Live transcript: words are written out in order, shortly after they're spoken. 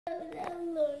But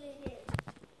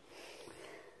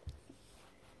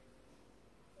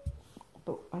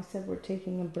I said we're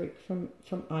taking a break from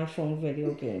iPhone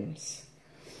video games.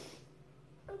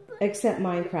 Except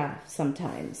Minecraft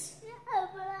sometimes. Yeah,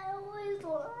 but I always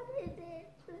wanted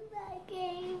it for that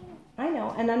game. I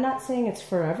know, and I'm not saying it's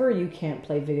forever you can't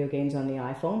play video games on the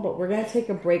iPhone, but we're going to take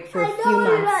a break for a few months. I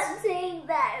know you're not saying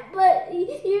that, but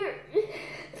you're a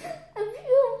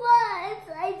few months.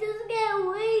 I just can't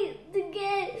wait to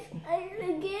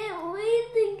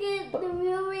get the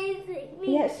real racing.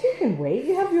 Yes, you can wait.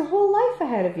 You have your whole life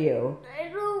ahead of you. I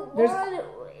don't want to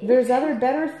wait. There's other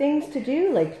better things to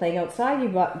do, like playing outside.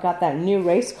 You've got that new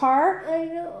race car. I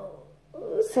know.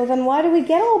 So then why do we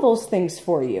get all those things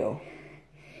for you?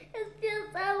 It's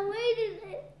just I waited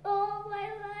all my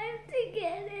life to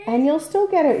get it. And you'll still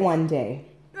get it one day.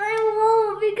 I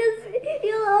won't, because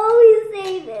you'll always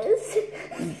say this.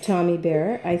 Tommy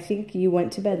Bear, I think you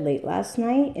went to bed late last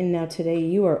night, and now today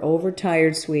you are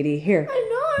overtired, sweetie. Here. I'm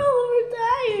not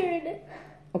overtired.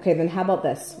 Okay, then how about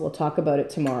this? We'll talk about it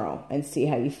tomorrow and see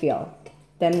how you feel.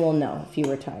 Then we'll know if you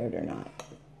were tired or not.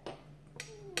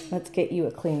 Let's get you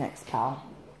a Kleenex, pal.